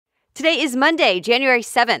Today is Monday, January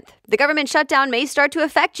 7th. The government shutdown may start to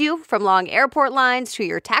affect you, from long airport lines to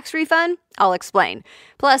your tax refund. I'll explain.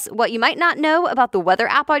 Plus, what you might not know about the weather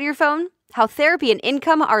app on your phone, how therapy and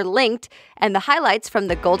income are linked, and the highlights from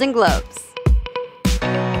the Golden Globes.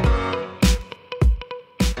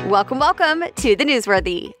 Welcome to the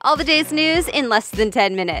Newsworthy. All the day's news in less than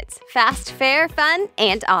 10 minutes. Fast, fair, fun,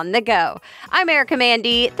 and on the go. I'm Erica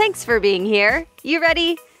Mandy. Thanks for being here. You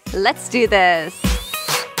ready? Let's do this.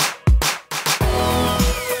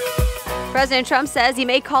 President Trump says he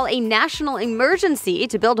may call a national emergency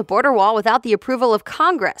to build a border wall without the approval of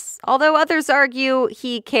Congress, although others argue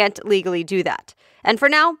he can't legally do that. And for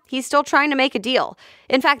now, he's still trying to make a deal.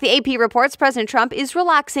 In fact, the AP reports President Trump is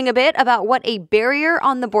relaxing a bit about what a barrier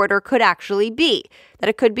on the border could actually be, that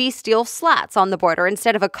it could be steel slats on the border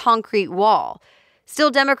instead of a concrete wall. Still,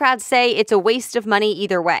 Democrats say it's a waste of money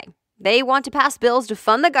either way. They want to pass bills to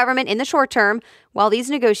fund the government in the short term while these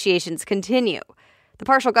negotiations continue. The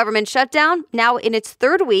partial government shutdown, now in its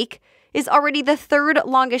third week, is already the third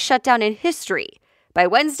longest shutdown in history. By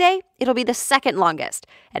Wednesday, it'll be the second longest.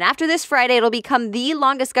 And after this Friday, it'll become the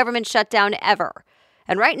longest government shutdown ever.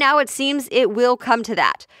 And right now, it seems it will come to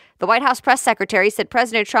that. The White House press secretary said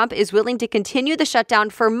President Trump is willing to continue the shutdown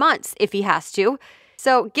for months if he has to.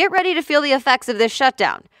 So get ready to feel the effects of this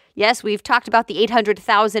shutdown. Yes, we've talked about the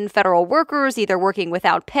 800,000 federal workers either working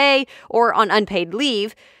without pay or on unpaid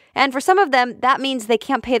leave. And for some of them, that means they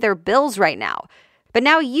can't pay their bills right now. But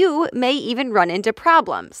now you may even run into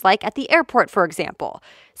problems, like at the airport, for example.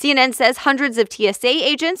 CNN says hundreds of TSA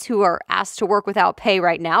agents who are asked to work without pay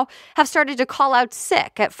right now have started to call out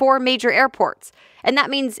sick at 4 major airports. And that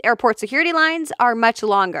means airport security lines are much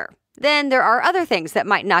longer. Then there are other things that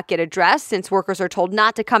might not get addressed since workers are told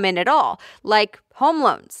not to come in at all, like home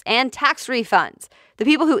loans and tax refunds. The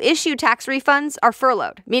people who issue tax refunds are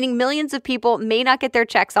furloughed, meaning millions of people may not get their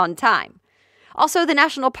checks on time. Also, the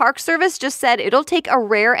National Park Service just said it'll take a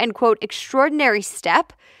rare and, quote, extraordinary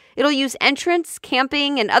step. It'll use entrance,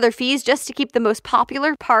 camping, and other fees just to keep the most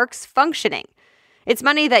popular parks functioning. It's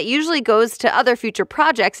money that usually goes to other future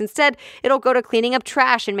projects. Instead, it'll go to cleaning up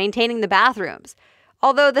trash and maintaining the bathrooms.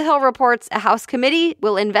 Although The Hill reports a House committee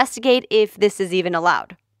will investigate if this is even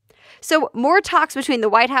allowed. So more talks between the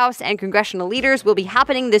White House and congressional leaders will be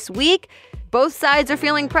happening this week. Both sides are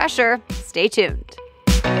feeling pressure. Stay tuned.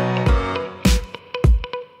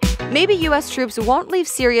 Maybe U.S. troops won't leave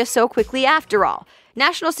Syria so quickly after all.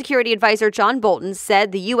 National Security Advisor John Bolton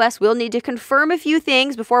said the U.S. will need to confirm a few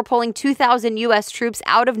things before pulling 2,000 U.S. troops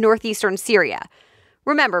out of northeastern Syria.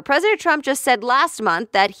 Remember, President Trump just said last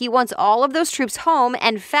month that he wants all of those troops home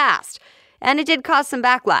and fast. And it did cause some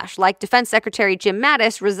backlash, like Defense Secretary Jim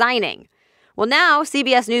Mattis resigning. Well, now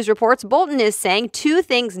CBS News reports Bolton is saying 2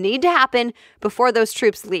 things need to happen before those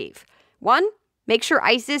troops leave. 1, make sure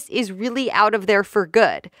ISIS is really out of there for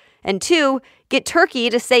good. And 2, get Turkey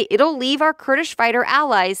to say it'll leave our Kurdish fighter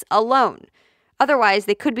allies alone. Otherwise,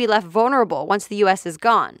 they could be left vulnerable once the U.S. is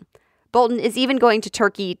gone. Bolton is even going to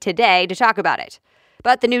Turkey today to talk about it.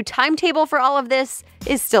 But the new timetable for all of this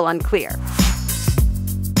is still unclear.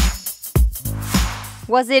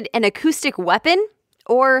 Was it an acoustic weapon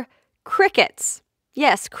or crickets?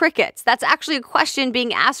 Yes, crickets. That's actually a question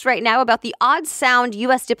being asked right now about the odd sound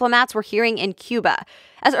U.S. diplomats were hearing in Cuba.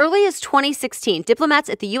 As early as 2016, diplomats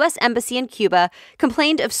at the U.S. Embassy in Cuba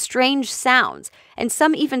complained of strange sounds, and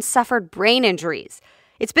some even suffered brain injuries.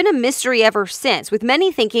 It's been a mystery ever since, with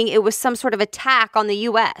many thinking it was some sort of attack on the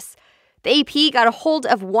U.S. The AP got a hold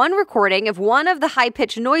of one recording of one of the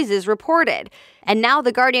high-pitched noises reported. And now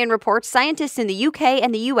The Guardian reports scientists in the UK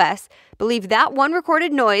and the US believe that one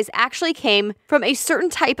recorded noise actually came from a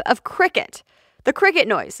certain type of cricket. The cricket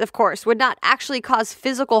noise, of course, would not actually cause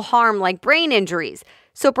physical harm like brain injuries.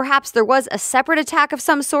 So perhaps there was a separate attack of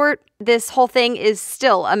some sort. This whole thing is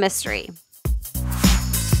still a mystery.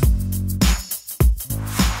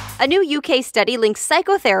 A new UK study links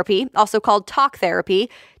psychotherapy, also called talk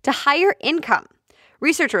therapy, to higher income.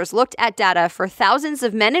 Researchers looked at data for thousands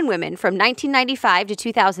of men and women from 1995 to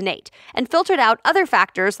 2008 and filtered out other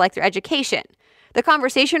factors like their education. The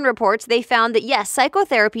Conversation reports they found that, yes,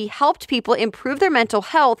 psychotherapy helped people improve their mental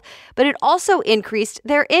health, but it also increased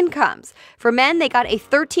their incomes. For men, they got a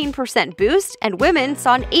 13% boost, and women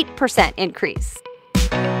saw an 8% increase.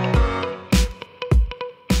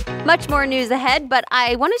 Much more news ahead, but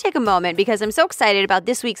I want to take a moment because I'm so excited about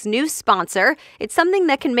this week's new sponsor. It's something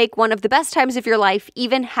that can make one of the best times of your life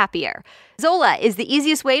even happier. Zola is the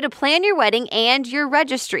easiest way to plan your wedding and your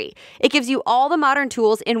registry. It gives you all the modern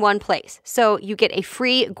tools in one place. So you get a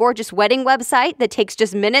free, gorgeous wedding website that takes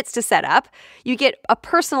just minutes to set up. You get a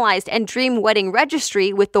personalized and dream wedding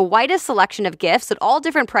registry with the widest selection of gifts at all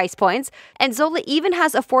different price points. And Zola even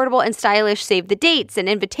has affordable and stylish save the dates and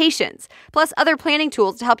invitations, plus other planning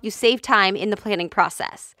tools to help you save time in the planning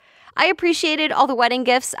process. I appreciated all the wedding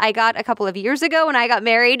gifts I got a couple of years ago when I got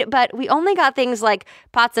married, but we only got things like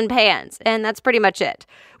pots and pans, and that's pretty much it.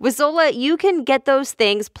 With Zola, you can get those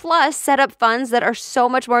things, plus set up funds that are so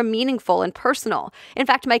much more meaningful and personal. In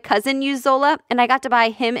fact, my cousin used Zola, and I got to buy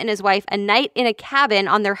him and his wife a night in a cabin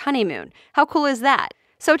on their honeymoon. How cool is that?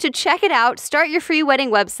 So to check it out, start your free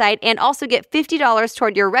wedding website and also get $50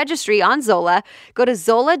 toward your registry on Zola, go to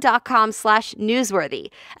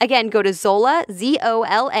zola.com/newsworthy. Again, go to Zola,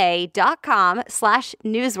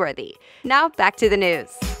 ZOLA.com/newsworthy. Now back to the news.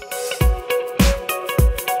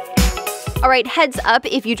 All right, heads up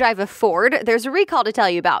if you drive a Ford, there's a recall to tell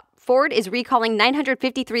you about. Ford is recalling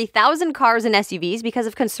 953,000 cars and SUVs because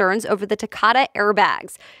of concerns over the Takata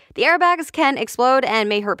airbags. The airbags can explode and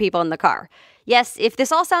may hurt people in the car. Yes, if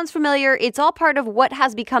this all sounds familiar, it's all part of what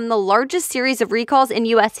has become the largest series of recalls in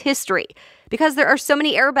U.S. history. Because there are so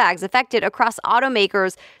many airbags affected across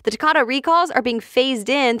automakers, the Takata recalls are being phased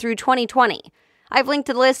in through 2020. I've linked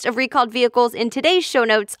to the list of recalled vehicles in today's show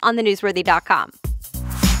notes on thenewsworthy.com.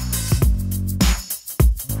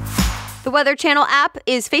 The Weather Channel app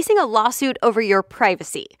is facing a lawsuit over your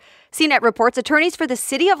privacy. CNET reports attorneys for the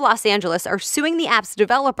city of Los Angeles are suing the app's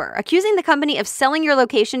developer, accusing the company of selling your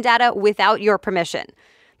location data without your permission.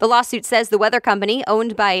 The lawsuit says the weather company,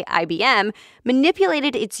 owned by IBM,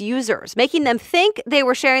 manipulated its users, making them think they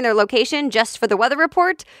were sharing their location just for the weather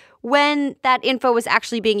report, when that info was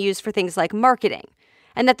actually being used for things like marketing,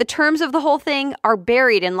 and that the terms of the whole thing are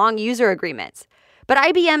buried in long user agreements. But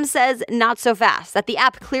IBM says not so fast, that the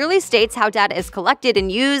app clearly states how data is collected and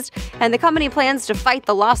used, and the company plans to fight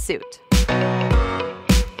the lawsuit.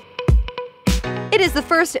 It is the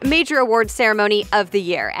first major awards ceremony of the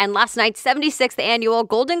year, and last night's 76th annual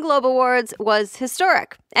Golden Globe Awards was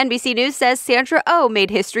historic. NBC News says Sandra Oh made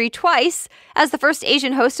history twice as the first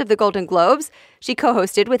Asian host of the Golden Globes. She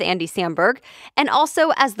co-hosted with Andy Samberg, and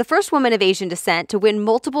also as the first woman of Asian descent to win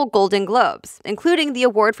multiple Golden Globes, including the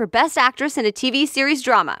award for Best Actress in a TV series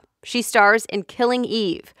drama. She stars in Killing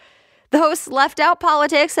Eve. The hosts left out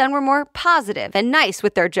politics and were more positive and nice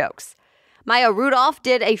with their jokes. Maya Rudolph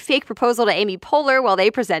did a fake proposal to Amy Poehler while they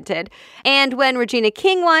presented. And when Regina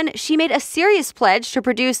King won, she made a serious pledge to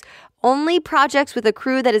produce only projects with a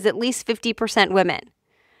crew that is at least 50% women.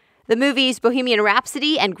 The movies Bohemian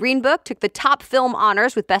Rhapsody and Green Book took the top film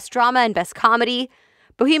honors with Best Drama and Best Comedy.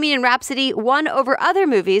 Bohemian Rhapsody won over other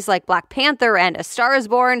movies like Black Panther and A Star is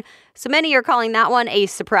Born, so many are calling that one a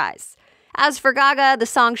surprise. As for Gaga, the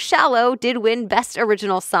song Shallow did win Best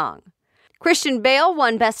Original Song. Christian Bale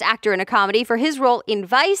won Best Actor in a Comedy for his role in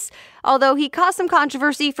Vice, although he caused some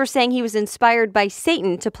controversy for saying he was inspired by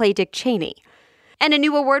Satan to play Dick Cheney. And a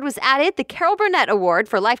new award was added, the Carol Burnett Award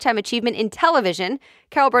for Lifetime Achievement in Television.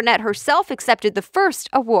 Carol Burnett herself accepted the first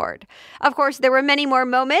award. Of course, there were many more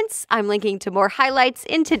moments. I'm linking to more highlights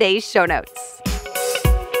in today's show notes.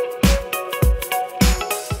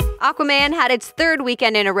 Aquaman had its third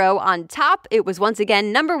weekend in a row on top. It was once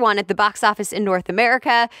again #1 at the box office in North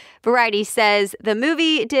America. Variety says the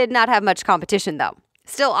movie did not have much competition, though.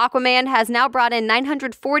 Still, Aquaman has now brought in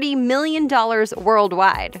 $940 million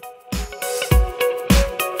worldwide.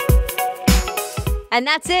 And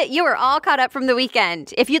that's it. You are all caught up from the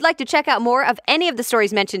weekend. If you'd like to check out more of any of the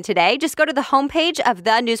stories mentioned today, just go to the homepage of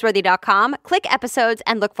thenewsworthy.com, click episodes,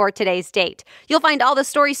 and look for today's date. You'll find all the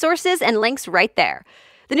story sources and links right there.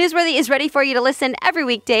 The Newsworthy is ready for you to listen every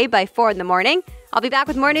weekday by 4 in the morning. I'll be back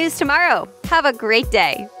with more news tomorrow. Have a great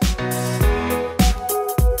day.